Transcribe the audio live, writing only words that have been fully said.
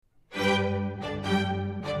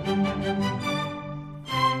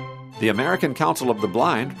The American Council of the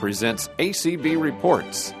Blind presents ACB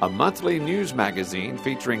Reports, a monthly news magazine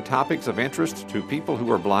featuring topics of interest to people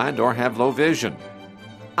who are blind or have low vision.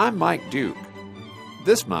 I'm Mike Duke.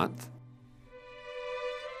 This month,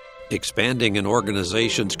 expanding an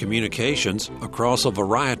organization's communications across a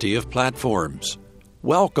variety of platforms.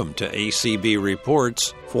 Welcome to ACB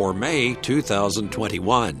Reports for May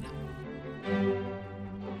 2021.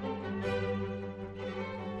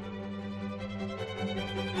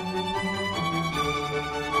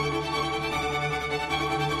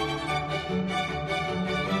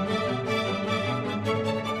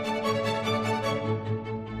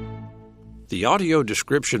 The Audio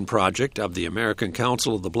Description Project of the American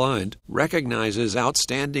Council of the Blind recognizes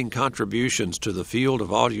outstanding contributions to the field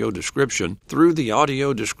of audio description through the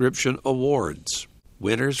Audio Description Awards.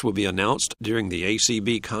 Winners will be announced during the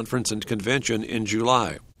ACB Conference and Convention in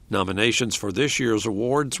July. Nominations for this year's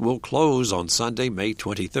awards will close on Sunday, May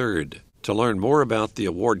 23rd. To learn more about the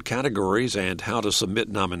award categories and how to submit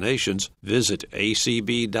nominations, visit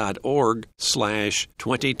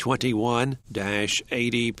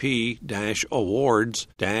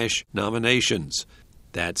acb.org/2021-ADP-awards-nominations.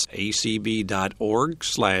 That's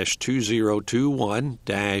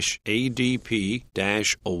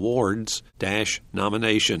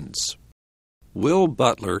acb.org/2021-ADP-awards-nominations. Will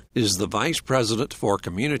Butler is the Vice President for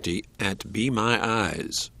Community at Be My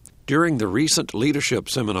Eyes. During the recent leadership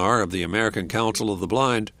seminar of the American Council of the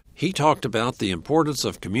Blind, he talked about the importance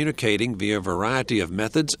of communicating via a variety of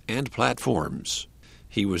methods and platforms.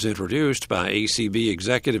 He was introduced by ACB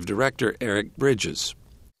Executive Director Eric Bridges.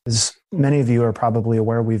 As many of you are probably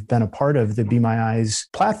aware, we've been a part of the Be My Eyes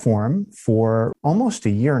platform for almost a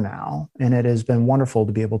year now, and it has been wonderful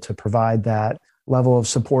to be able to provide that level of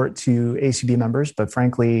support to ACB members, but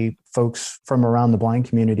frankly, folks from around the blind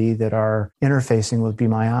community that are interfacing with Be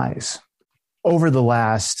My Eyes. Over the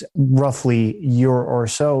last roughly year or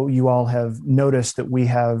so, you all have noticed that we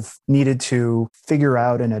have needed to figure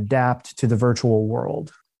out and adapt to the virtual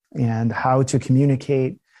world and how to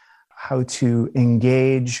communicate, how to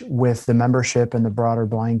engage with the membership and the broader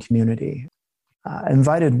blind community.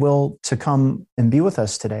 Invited Will to come and be with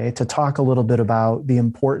us today to talk a little bit about the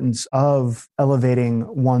importance of elevating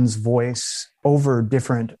one's voice over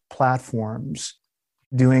different platforms,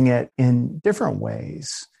 doing it in different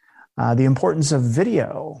ways. The importance of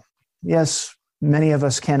video. Yes, many of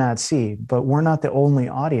us cannot see, but we're not the only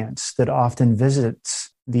audience that often visits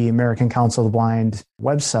the American Council of the Blind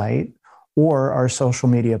website or our social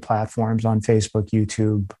media platforms on Facebook,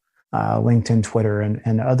 YouTube, LinkedIn, Twitter,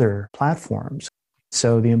 and other platforms.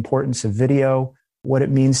 So the importance of video, what it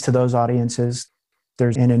means to those audiences.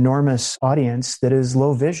 There's an enormous audience that is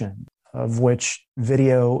low vision, of which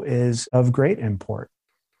video is of great import.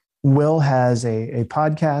 Will has a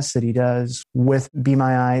podcast that he does with Be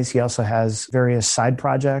My Eyes. He also has various side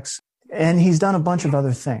projects, and he's done a bunch of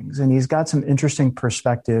other things. And he's got some interesting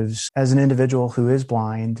perspectives as an individual who is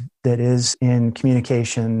blind, that is in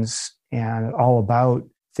communications and all about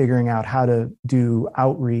figuring out how to do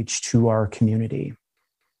outreach to our community.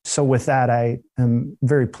 So with that, I am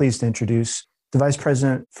very pleased to introduce the Vice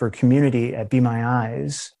President for Community at Be My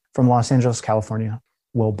Eyes from Los Angeles, California,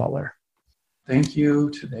 Will Butler. Thank you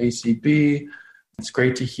to the ACB. It's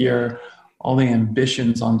great to hear all the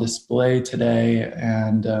ambitions on display today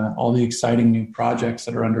and all the exciting new projects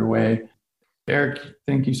that are underway. Eric,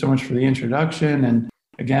 thank you so much for the introduction. And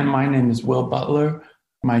again, my name is Will Butler.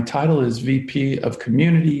 My title is VP of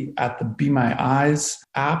Community at the Be My Eyes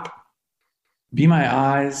app. Be My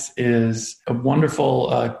Eyes is a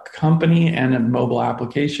wonderful company and a mobile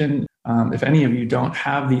application. If any of you don't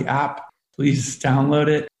have the app, please download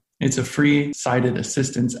it. It's a free sighted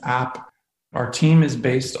assistance app. Our team is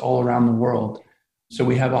based all around the world. So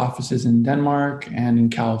we have offices in Denmark and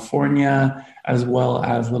in California, as well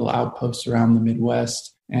as little outposts around the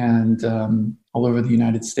Midwest and all over the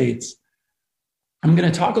United States. I'm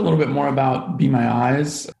going to talk a little bit more about Be My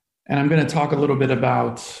Eyes, and I'm going to talk a little bit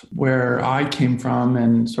about where I came from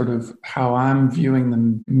and sort of how I'm viewing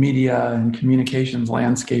the media and communications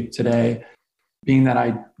landscape today, being that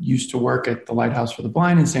I used to work at the Lighthouse for the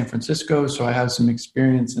Blind in San Francisco, so I have some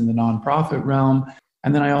experience in the nonprofit realm.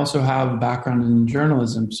 And then I also have a background in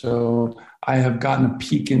journalism, so I have gotten a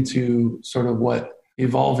peek into sort of what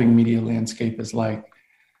evolving media landscape is like.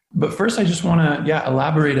 But first, I just want to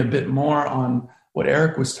elaborate a bit more on what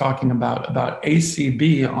Eric was talking about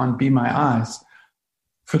ACB on Be My Eyes.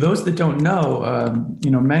 For those that don't know,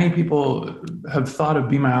 many people have thought of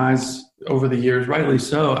Be My Eyes over the years, rightly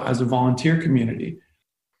so, as a volunteer community.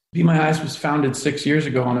 Be My Eyes was founded 6 years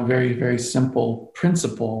ago on a very, very simple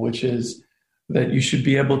principle, which is that you should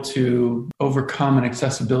be able to overcome an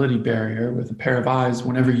accessibility barrier with a pair of eyes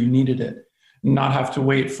whenever you needed it, not have to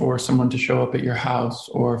wait for someone to show up at your house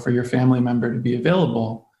or for your family member to be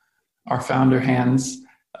available. Our founder, Hans,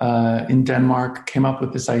 in Denmark, came up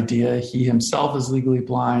with this idea. He himself is legally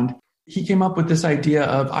blind. He came up with this idea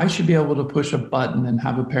of, I should be able to push a button and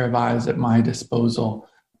have a pair of eyes at my disposal.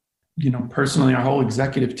 Personally, our whole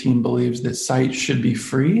executive team believes that sight should be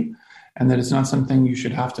free and that it's not something you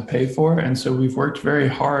should have to pay for. And so we've worked very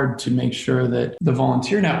hard to make sure that the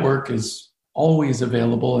volunteer network is always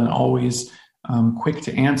available and always quick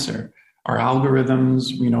to answer. Our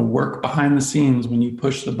algorithms, work behind the scenes when you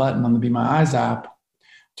push the button on the Be My Eyes app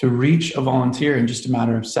to reach a volunteer in just a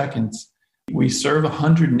matter of seconds. We serve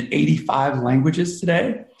 185 languages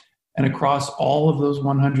today, and across all of those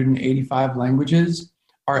 185 languages,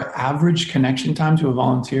 our average connection time to a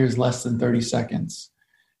volunteer is less than 30 seconds.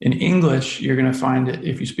 In English, you're going to find it,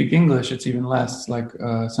 if you speak English, it's even less, like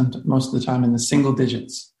most of the time in the single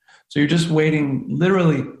digits. So you're just waiting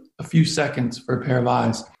literally a few seconds for a pair of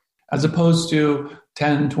eyes, as opposed to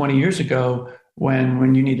 10, 20 years ago,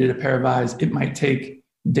 when you needed a pair of eyes, it might take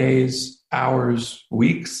days, hours,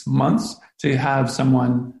 weeks, months to have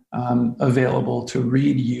someone available to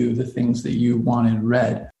read you the things that you wanted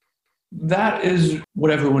read. That is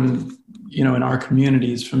what everyone, in our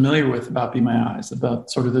community is familiar with about Be My Eyes,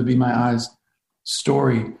 about sort of the Be My Eyes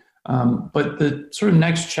story. But the sort of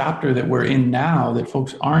next chapter that we're in now that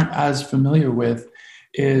folks aren't as familiar with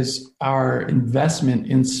is our investment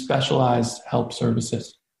in specialized help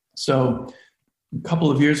services. So a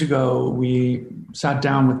couple of years ago, we sat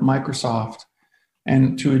down with Microsoft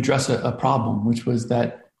and to address a problem, which was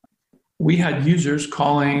that we had users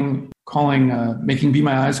making Be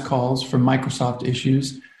My Eyes calls for Microsoft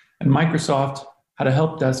issues, and Microsoft had a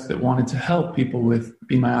help desk that wanted to help people with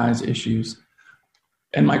Be My Eyes issues.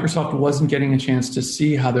 And Microsoft wasn't getting a chance to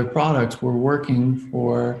see how their products were working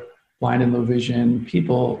for blind and low vision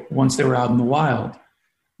people once they were out in the wild.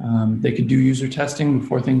 They could do user testing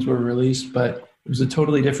before things were released, but it was a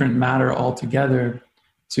totally different matter altogether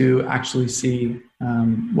to actually see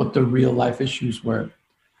what the real life issues were.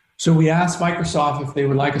 So we asked Microsoft if they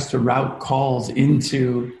would like us to route calls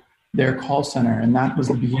into their call center, and that was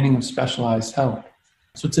the beginning of specialized help.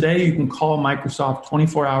 So today you can call Microsoft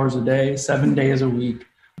 24 hours a day, 7 days a week,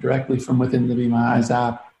 directly from within the Be My Eyes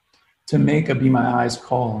app to make a Be My Eyes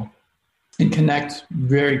call and connect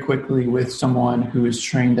very quickly with someone who is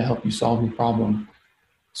trained to help you solve your problem.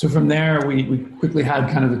 So from there, we quickly had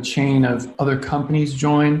kind of a chain of other companies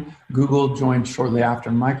join. Google joined shortly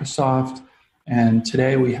after Microsoft. And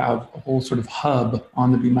today we have a whole sort of hub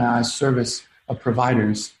on the Be My Eyes service of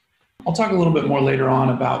providers. I'll talk a little bit more later on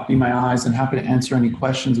about Be My Eyes and happy to answer any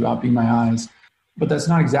questions about Be My Eyes. But that's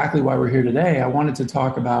not exactly why we're here today. I wanted to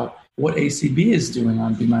talk about what ACB is doing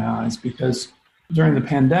on Be My Eyes, because during the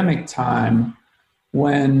pandemic time,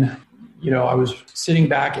 when I was sitting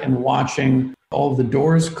back and watching all of the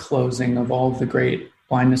doors closing of all of the great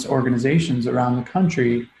blindness organizations around the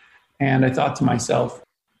country, and I thought to myself,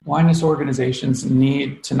 blindness organizations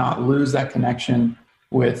need to not lose that connection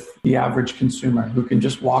with the average consumer who can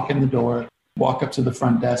just walk in the door, walk up to the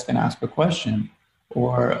front desk and ask a question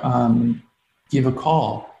or give a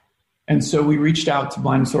call. And so we reached out to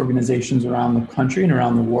blindness organizations around the country and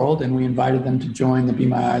around the world, and we invited them to join the Be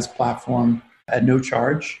My Eyes platform at no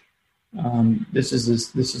charge. This is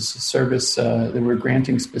a service that we're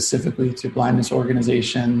granting specifically to blindness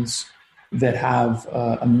organizations that have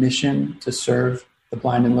a mission to serve the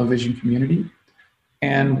blind and low vision community.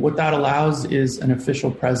 And what that allows is an official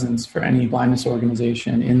presence for any blindness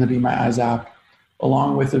organization in the Be My Eyes app,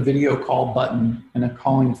 along with a video call button and a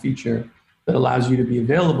calling feature that allows you to be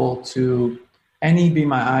available to any Be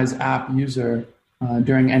My Eyes app user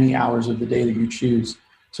during any hours of the day that you choose.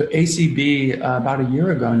 So ACB, about a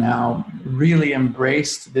year ago now, really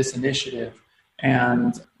embraced this initiative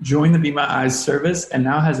and joined the Be My Eyes service, and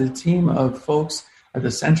now has a team of folks at the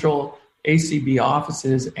central ACB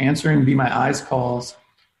offices answering Be My Eyes calls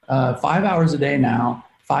 5 hours a day now,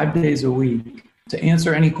 5 days a week, to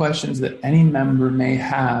answer any questions that any member may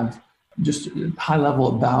have, just high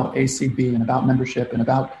level about ACB and about membership and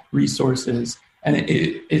about resources. And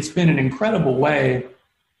it's been an incredible way,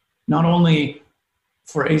 not only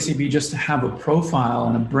for ACB just to have a profile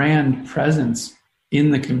and a brand presence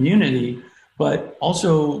in the community, but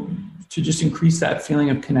also to just increase that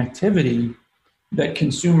feeling of connectivity that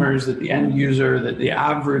consumers, that the end user, that the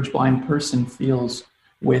average blind person feels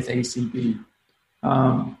with ACB.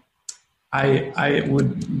 I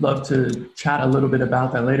would love to chat a little bit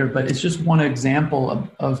about that later, but it's just one example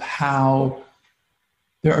of how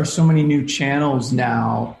there are so many new channels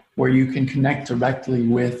now where you can connect directly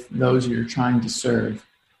with those you're trying to serve.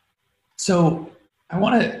 So I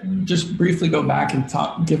want to just briefly go back and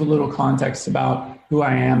give a little context about who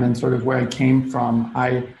I am and sort of where I came from.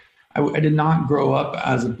 I did not grow up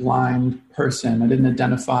as a blind person. I didn't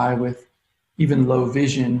identify with even low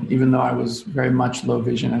vision, even though I was very much low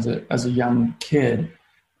vision as a young kid.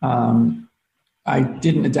 I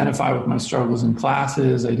didn't identify with my struggles in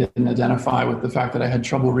classes. I didn't identify with the fact that I had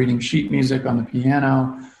trouble reading sheet music on the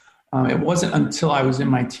piano. It wasn't until I was in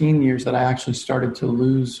my teen years that I actually started to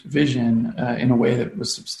lose vision in a way that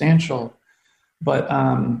was substantial. But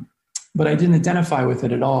I didn't identify with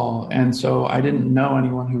it at all. And so I didn't know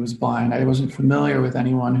anyone who was blind. I wasn't familiar with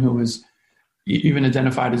anyone who was even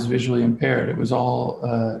identified as visually impaired. It was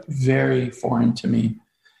all very foreign to me.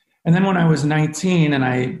 And then when I was 19 and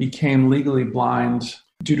I became legally blind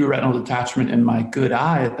due to retinal detachment in my good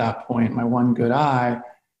eye at that point, my one good eye,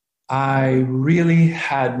 I really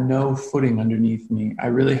had no footing underneath me. I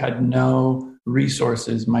really had no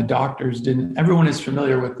resources. My doctors didn't. Everyone is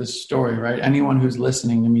familiar with this story, right? Anyone who's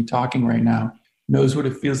listening to me talking right now knows what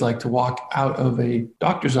it feels like to walk out of a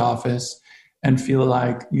doctor's office and feel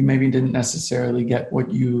like you maybe didn't necessarily get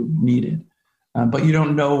what you needed, but you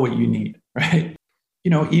don't know what you need, right? You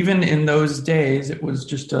know, even in those days, it was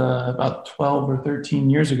just about 12 or 13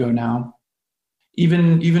 years ago now,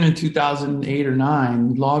 even in 2008 or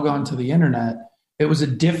 9, log on to the internet, it was a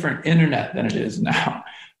different internet than it is now.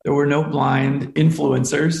 There were no blind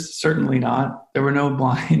influencers, certainly not. There were no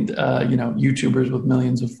blind, YouTubers with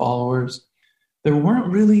millions of followers. There weren't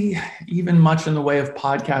really even much in the way of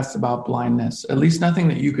podcasts about blindness, at least nothing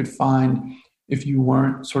that you could find if you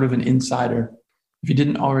weren't sort of an insider, if you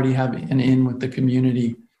didn't already have an in with the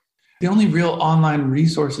community. The only real online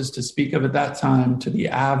resources to speak of at that time to the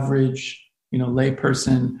average,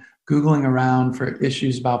 layperson Googling around for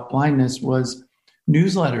issues about blindness was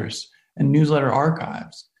newsletters and newsletter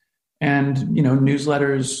archives. And,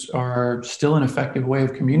 newsletters are still an effective way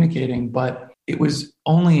of communicating, but it was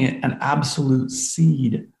only an absolute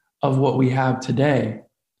seed of what we have today.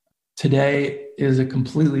 Today is a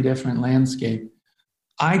completely different landscape.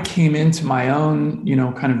 I came into my own,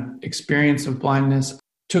 kind of experience of blindness. It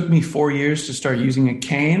took me 4 years to start using a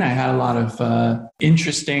cane. I had a lot of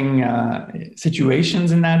interesting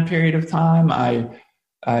situations in that period of time. I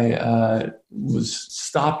was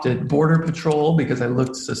stopped at Border Patrol because I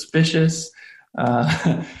looked suspicious.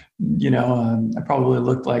 I probably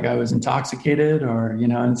looked like I was intoxicated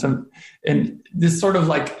and this sort of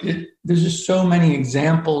there's just so many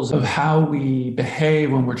examples of how we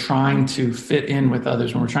behave when we're trying to fit in with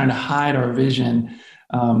others, when we're trying to hide our vision.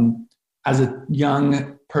 As a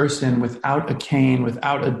young person without a cane,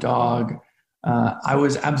 without a dog, I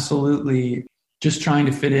was absolutely just trying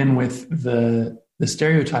to fit in with the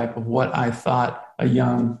stereotype of what I thought a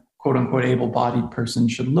young, quote unquote, able-bodied person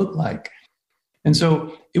should look like. And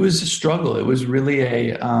so it was a struggle. It was really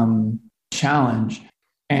a challenge.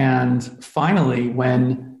 And finally,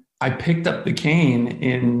 when I picked up the cane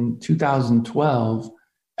in 2012,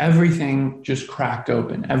 everything just cracked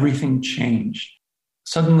open. Everything changed.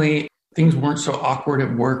 Suddenly, things weren't so awkward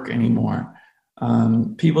at work anymore.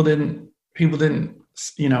 People didn't,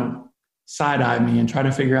 side-eye me and try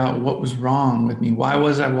to figure out what was wrong with me. Why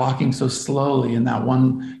was I walking so slowly in that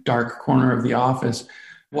one dark corner of the office?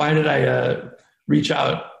 Why did I reach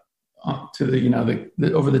out to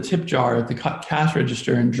the over the tip jar at the cash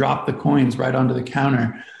register and drop the coins right onto the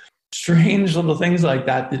counter? Strange little things like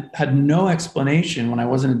that had no explanation when I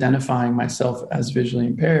wasn't identifying myself as visually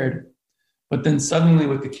impaired. But then suddenly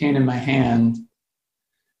with the cane in my hand,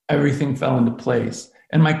 everything fell into place.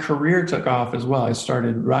 And my career took off as well. I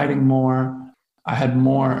started writing more. I had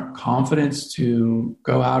more confidence to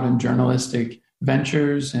go out in journalistic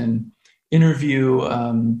ventures and interview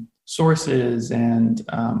sources and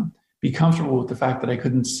be comfortable with the fact that I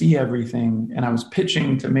couldn't see everything. And I was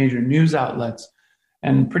pitching to major news outlets.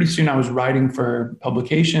 And pretty soon I was writing for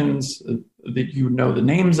publications that you would know the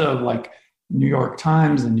names of, like New York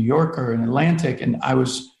Times and New Yorker and Atlantic. And I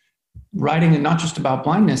was writing not just about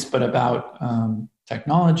blindness, but about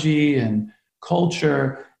technology and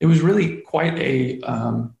culture. It was really quite a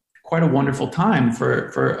wonderful time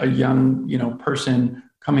for a young, person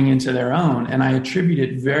coming into their own. And I attribute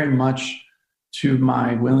it very much to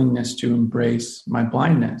my willingness to embrace my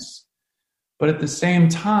blindness. But at the same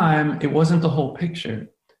time, it wasn't the whole picture.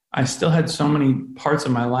 I still had so many parts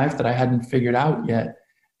of my life that I hadn't figured out yet.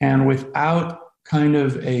 And without kind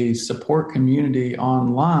of a support community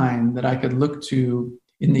online that I could look to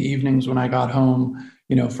in the evenings when I got home,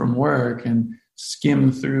 from work and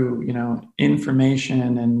skim through,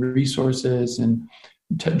 information and resources and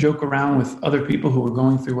joke around with other people who were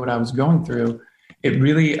going through what I was going through, it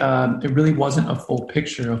really wasn't a full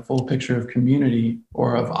picture of community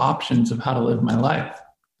or of options of how to live my life.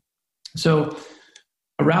 So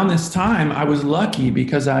around this time, I was lucky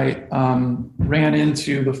because I ran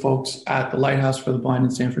into the folks at the Lighthouse for the Blind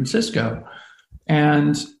in San Francisco.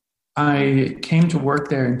 And I came to work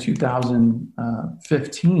there in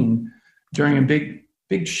 2015 during a big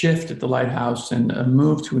shift at the Lighthouse and a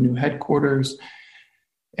move to a new headquarters.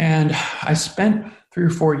 And I spent 3 or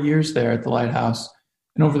 4 years there at the Lighthouse.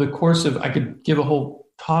 And over the course of, I could give a whole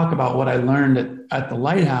talk about what I learned at the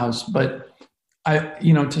Lighthouse, but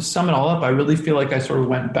to sum it all up, I really feel like I sort of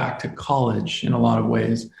went back to college in a lot of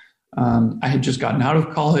ways. I had just gotten out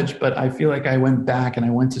of college, but I feel like I went back and I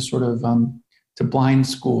went to sort of to blind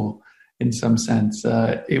school in some sense.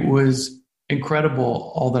 It was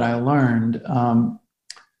incredible, all that I learned,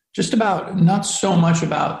 just about, not so much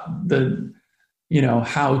about the,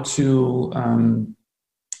 how to,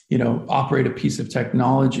 operate a piece of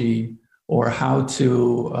technology or how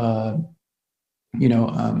to,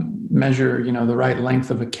 measure, the right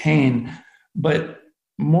length of a cane, but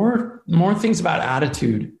more things about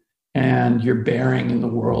attitude and your bearing in the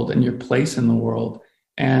world and your place in the world,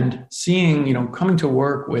 and seeing, coming to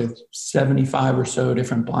work with 75 or so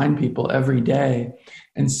different blind people every day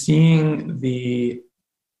and seeing the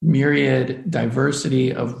myriad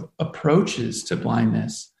diversity of approaches to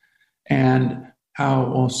blindness and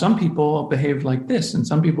how, well, some people behave like this and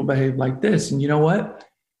some people behave like this. And you know what?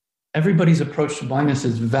 Everybody's approach to blindness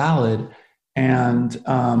is valid and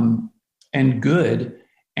good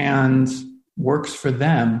and works for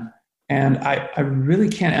them. And I really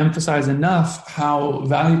can't emphasize enough how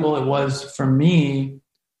valuable it was for me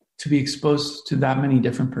to be exposed to that many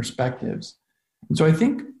different perspectives. And so I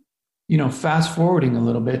think, fast forwarding a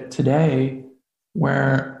little bit today,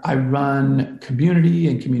 where I run community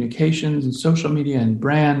and communications and social media and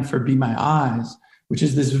brand for Be My Eyes, which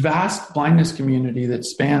is this vast blindness community that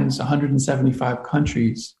spans 175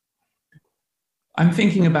 countries. I'm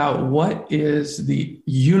thinking about what is the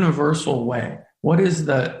universal way. What is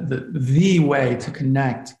the way to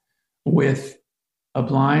connect with a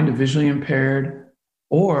blind, a visually impaired,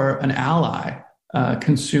 or an ally,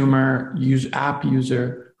 consumer, app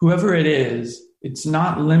user, whoever it is? It's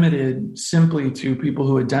not limited simply to people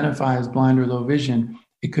who identify as blind or low vision.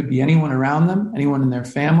 It could be anyone around them, anyone in their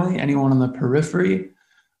family, anyone on the periphery,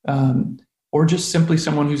 or just simply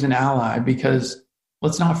someone who's an ally. Because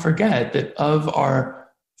let's not forget that of our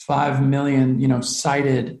 5 million,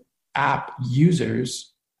 sighted app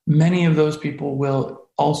users, many of those people will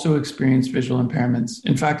also experience visual impairments.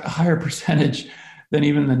 In fact, a higher percentage than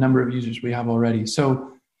even the number of users we have already. So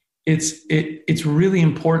it's really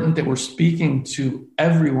important that we're speaking to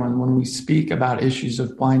everyone when we speak about issues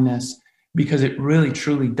of blindness, because it really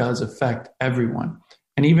truly does affect everyone.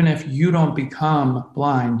 And even if you don't become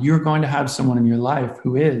blind, you're going to have someone in your life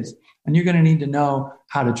who is, and you're going to need to know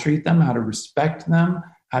how to treat them, how to respect them,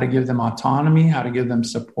 how to give them autonomy, how to give them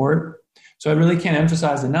support. So I really can't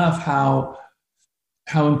emphasize enough how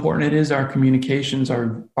important it is our communications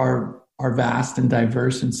are vast and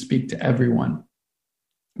diverse and speak to everyone.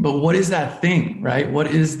 But what is that thing, right? What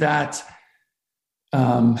is that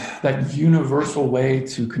universal way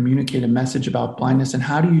to communicate a message about blindness? And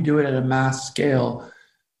how do you do it at a mass scale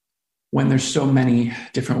when there's so many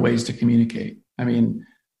different ways to communicate? I mean,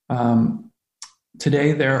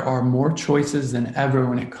 today there are more choices than ever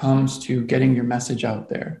when it comes to getting your message out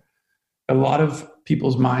there. A lot of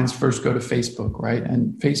people's minds first go to Facebook, right?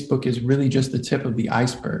 And Facebook is really just the tip of the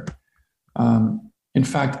iceberg. In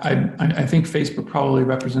fact, I think Facebook probably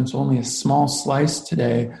represents only a small slice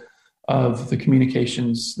today of the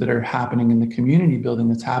communications that are happening in the community building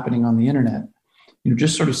that's happening on the internet.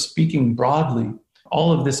 Just sort of speaking broadly,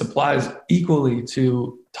 all of this applies equally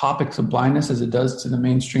to topics of blindness as it does to the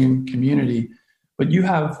mainstream community. But you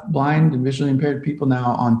have blind and visually impaired people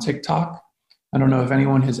now on TikTok. I don't know if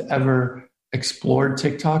anyone has ever explored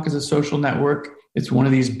TikTok as a social network. It's one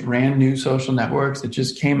of these brand new social networks that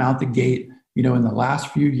just came out the gate, in the last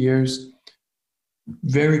few years,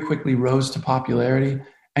 very quickly rose to popularity.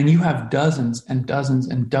 And you have dozens and dozens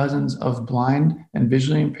and dozens of blind and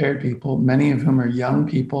visually impaired people, many of whom are young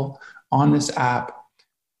people, on this app,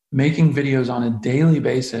 making videos on a daily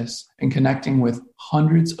basis and connecting with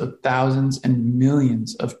hundreds of thousands and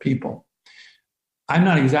millions of people. I'm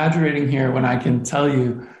not exaggerating here when I can tell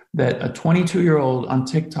you that a 22-year-old on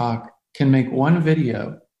TikTok can make one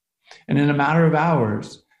video, and in a matter of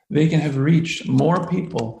hours, they can have reached more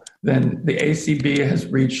people than the ACB has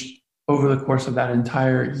reached over the course of that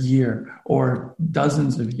entire year or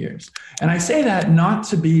dozens of years. And I say that not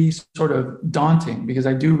to be sort of daunting, because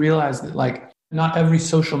I do realize that like not every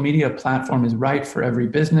social media platform is right for every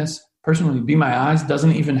business. Personally, Be My Eyes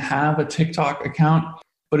doesn't even have a TikTok account,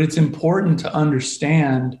 but it's important to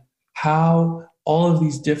understand how all of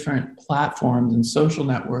these different platforms and social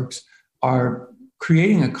networks are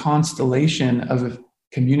creating a constellation of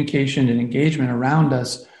communication and engagement around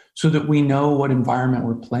us so that we know what environment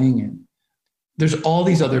we're playing in. There's all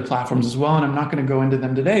these other platforms as well, and I'm not going to go into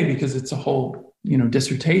them today because it's a whole,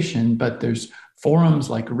 dissertation, but there's forums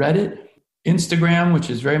like Reddit, Instagram, which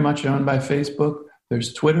is very much owned by Facebook.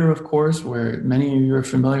 There's Twitter, of course, where many of you are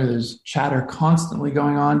familiar. There's chatter constantly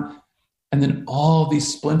going on. And then all these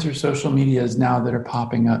splinter social medias now that are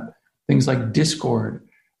popping up. Things like Discord,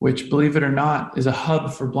 which, believe it or not, is a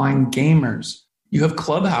hub for blind gamers. You have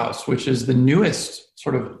Clubhouse, which is the newest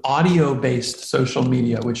sort of audio-based social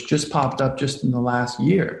media, which just popped up just in the last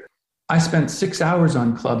year. I spent 6 hours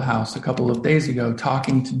on Clubhouse a couple of days ago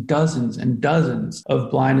talking to dozens and dozens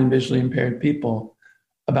of blind and visually impaired people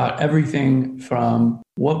about everything from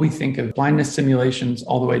what we think of blindness simulations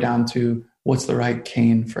all the way down to what's the right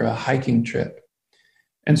cane for a hiking trip.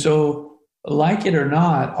 And so, like it or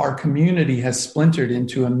not, our community has splintered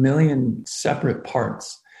into a million separate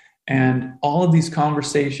parts. And all of these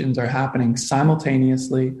conversations are happening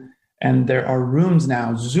simultaneously. And there are rooms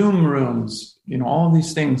now, Zoom rooms, all of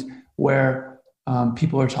these things where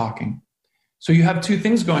people are talking. So you have two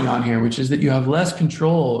things going on here, which is that you have less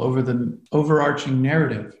control over the overarching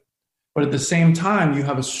narrative, but at the same time, you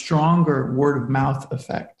have a stronger word of mouth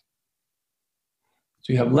effect.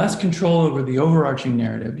 So you have less control over the overarching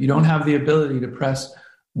narrative. You don't have the ability to press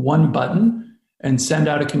one button and send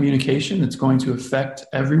out a communication that's going to affect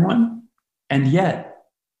everyone. And yet,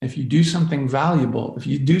 if you do something valuable, if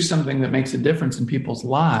you do something that makes a difference in people's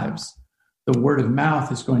lives, the word of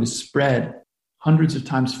mouth is going to spread hundreds of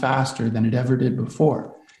times faster than it ever did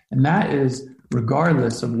before. And that is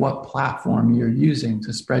regardless of what platform you're using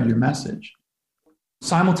to spread your message.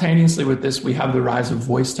 Simultaneously with this, we have the rise of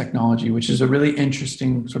voice technology, which is a really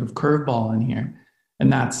interesting sort of curveball in here.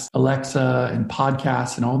 And that's Alexa and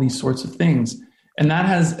podcasts and all these sorts of things. And that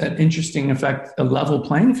has an interesting effect, a level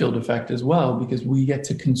playing field effect as well, because we get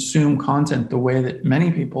to consume content the way that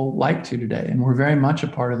many people like to today. And we're very much a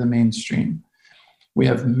part of the mainstream. We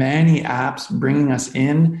have many apps bringing us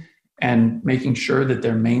in and making sure that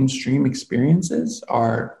their mainstream experiences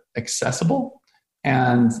are accessible.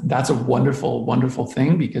 And that's a wonderful, wonderful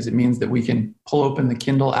thing, because it means that we can pull open the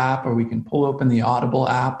Kindle app or we can pull open the Audible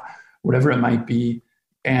app, whatever it might be,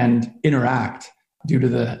 and interact. Due to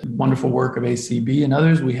the wonderful work of ACB and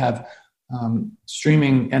others, we have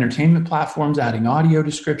streaming entertainment platforms adding audio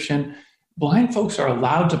description. Blind folks are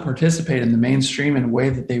allowed to participate in the mainstream in a way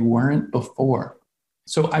that they weren't before.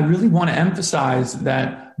 So I really want to emphasize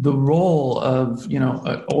that the role of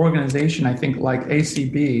an organization, I think, like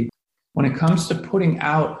ACB, when it comes to putting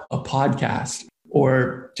out a podcast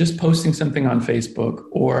or just posting something on Facebook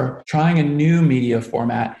or trying a new media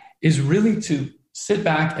format, is really to sit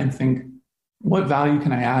back and think, what value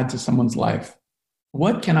can I add to someone's life?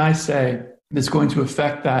 What can I say that's going to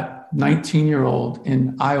affect that 19-year-old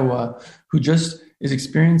in Iowa who just is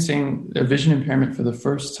experiencing a vision impairment for the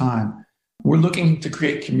first time? We're looking to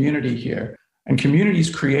create community here. And community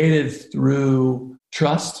is created through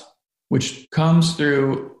trust, which comes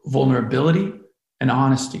through vulnerability and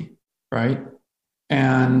honesty, right?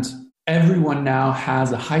 And everyone now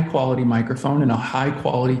has a high-quality microphone and a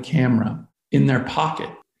high-quality camera in their pocket.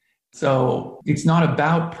 So it's not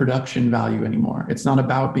about production value anymore. It's not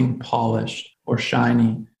about being polished or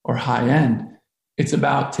shiny or high-end. It's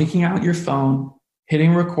about taking out your phone,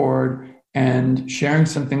 hitting record, and sharing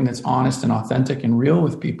something that's honest and authentic and real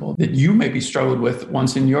with people that you maybe struggled with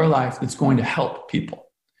once in your life that's going to help people.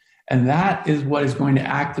 And that is what is going to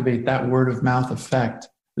activate that word of mouth effect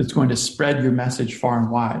that's going to spread your message far and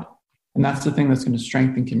wide. And that's the thing that's going to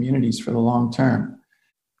strengthen communities for the long term.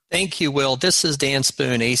 Thank you, Will. This is Dan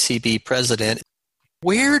Spoon, ACB president.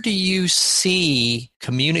 Where do you see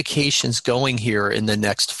communications going here in the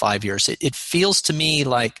next 5 years? It feels to me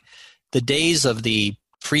like the days of the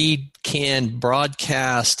pre-canned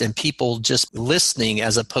broadcast and people just listening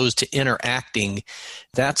as opposed to interacting,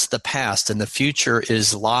 that's the past, and the future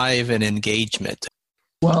is live and engagement.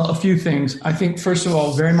 Well, a few things. I think, first of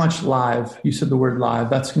all, very much live. You said the word live.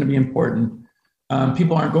 That's going to be important.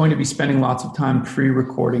 People aren't going to be spending lots of time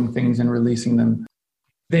pre-recording things and releasing them.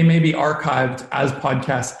 They may be archived as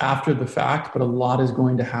podcasts after the fact, but a lot is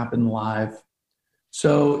going to happen live.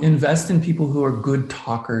 So invest in people who are good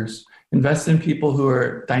talkers. Invest in people who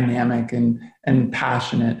are dynamic and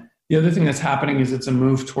passionate. The other thing that's happening is it's a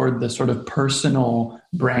move toward the sort of personal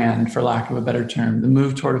brand, for lack of a better term, the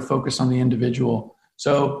move toward a focus on the individual.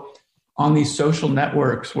 So on these social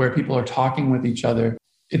networks where people are talking with each other,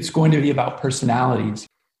 it's going to be about personalities.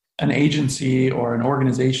 An agency or an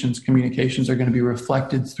organization's communications are going to be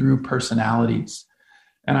reflected through personalities.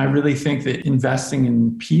 And I really think that investing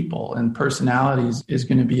in people and personalities is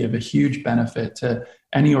going to be of a huge benefit to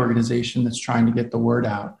any organization that's trying to get the word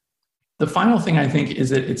out. The final thing I think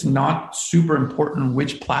is that it's not super important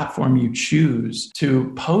which platform you choose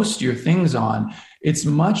to post your things on. It's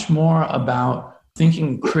much more about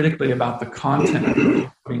thinking critically about the content that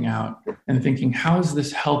you're putting out and thinking, how is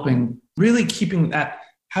this helping, really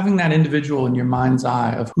having that individual in your mind's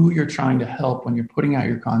eye of who you're trying to help when you're putting out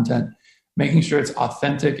your content, making sure it's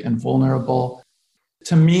authentic and vulnerable.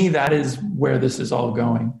 To me, that is where this is all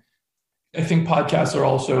going. I think podcasts are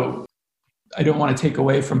also, I don't want to take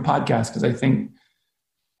away from podcasts because I think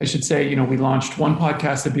I should say, we launched one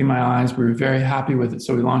podcast at Be My Eyes. We were very happy with it.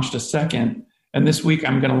 So we launched a second. And this week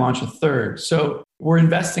I'm going to launch a third. So we're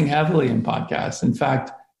investing heavily in podcasts. In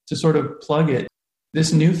fact, to sort of plug it,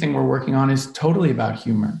 this new thing we're working on is totally about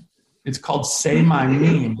humor. It's called Say My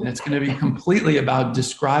Meme. And it's going to be completely about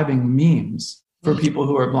describing memes for people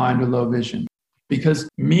who are blind or low vision. Because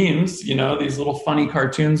memes, these little funny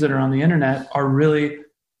cartoons that are on the internet are really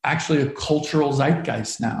actually a cultural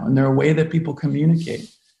zeitgeist now. And they're a way that people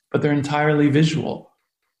communicate, but they're entirely visual.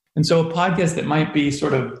 And so a podcast that might be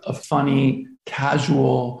sort of a funny,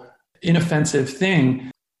 casual, inoffensive thing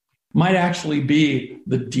might actually be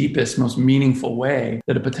the deepest, most meaningful way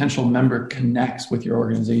that a potential member connects with your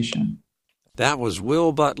organization. That was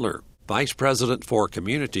Will Butler, Vice President for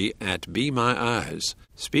Community at Be My Eyes,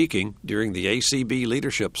 speaking during the ACB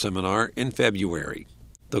Leadership Seminar in February.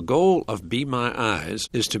 The goal of Be My Eyes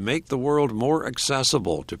is to make the world more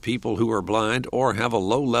accessible to people who are blind or have a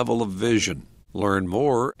low level of vision. Learn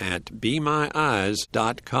more at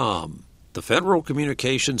BeMyEyes.com. The Federal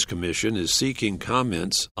Communications Commission is seeking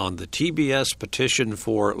comments on the TBS petition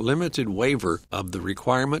for limited waiver of the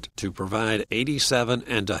requirement to provide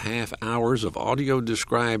 87.5 hours of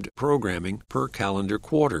audio-described programming per calendar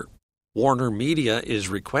quarter. Warner Media is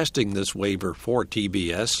requesting this waiver for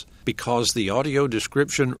TBS because the audio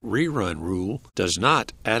description rerun rule does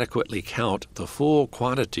not adequately count the full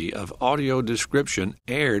quantity of audio description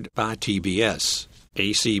aired by TBS.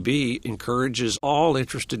 ACB encourages all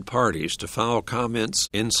interested parties to file comments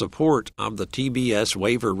in support of the TBS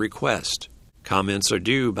waiver request. Comments are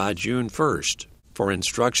due by June 1st. For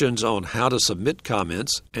instructions on how to submit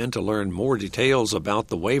comments and to learn more details about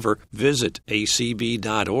the waiver, visit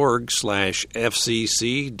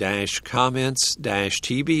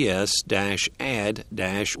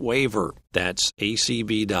acb.org/fcc-comments-tbs-add-waiver. That's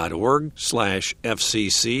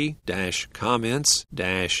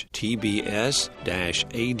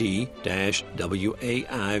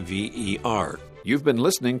acb.org/fcc-comments-tbs-add-waiver. You've been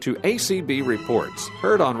listening to ACB Reports,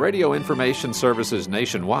 heard on Radio Information Services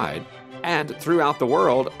nationwide and throughout the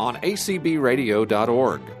world on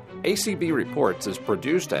acbradio.org. ACB Reports is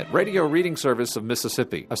produced at Radio Reading Service of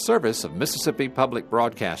Mississippi, a service of Mississippi Public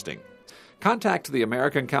Broadcasting. Contact the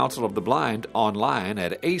American Council of the Blind online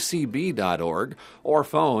at acb.org or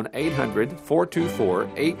phone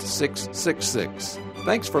 800-424-8666.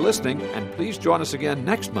 Thanks for listening, and please join us again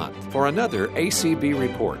next month for another ACB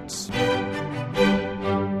Reports.